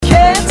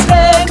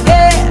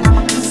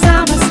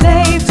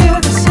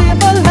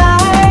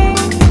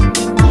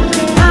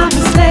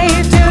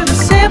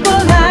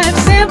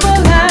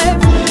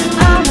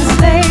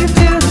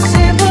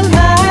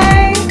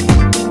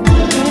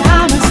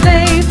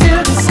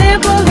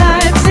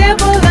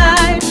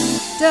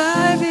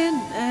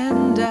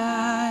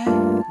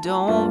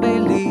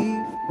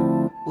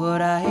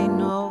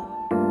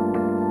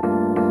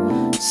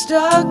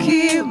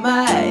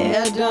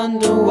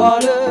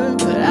underwater,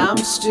 but I'm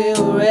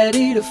still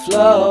ready to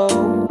flow.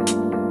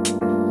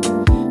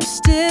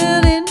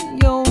 Still in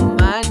your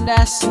mind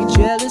I see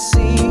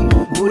jealousy.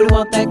 Who would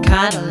want that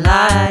kind of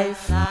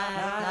life?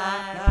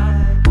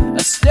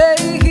 I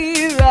stay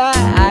here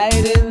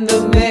right in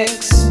the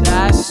mix.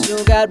 I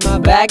still got my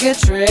bag of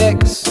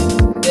tricks.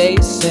 They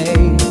say,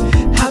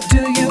 how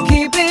do you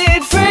keep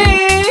it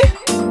free?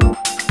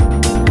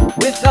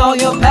 With all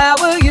your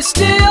power you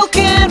still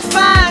can't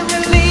find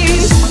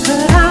release.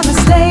 But I'm a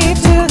slave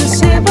to the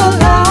simple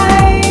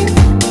life.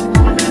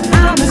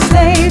 I'm a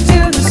slave to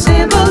the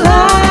simple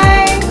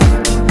life.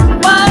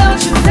 Why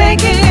don't you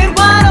fake it?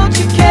 Why don't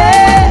you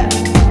care?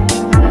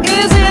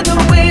 Is it the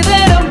way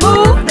that I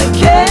move that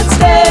can't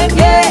stand?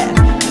 Yeah,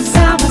 'cause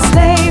I'm a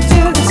slave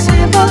to the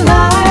simple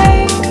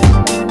life.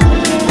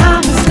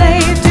 I'm a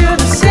slave to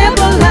the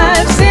simple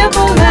life,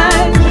 simple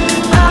life.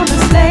 I'm a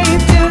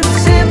slave to the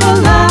simple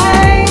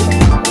life.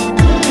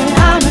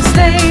 I'm a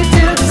slave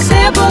to the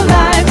simple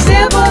life,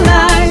 simple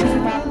life.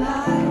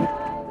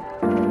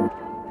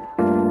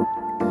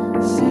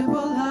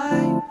 Simple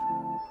life.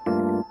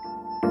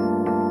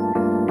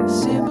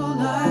 Simple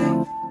life.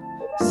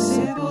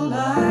 Simple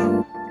life.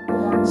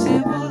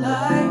 Simple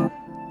life.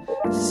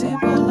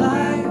 Simple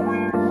life.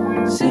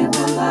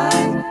 Simple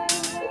life.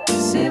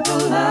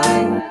 Simple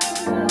life.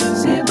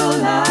 Simple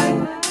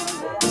life.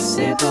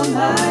 Simple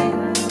life.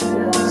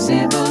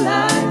 Simple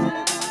life.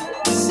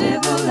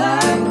 Simple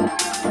life.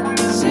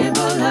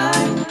 Simple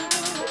life.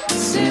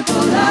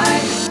 Simple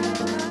life.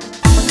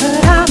 But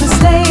I'm a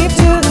slave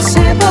to the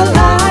simple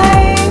life.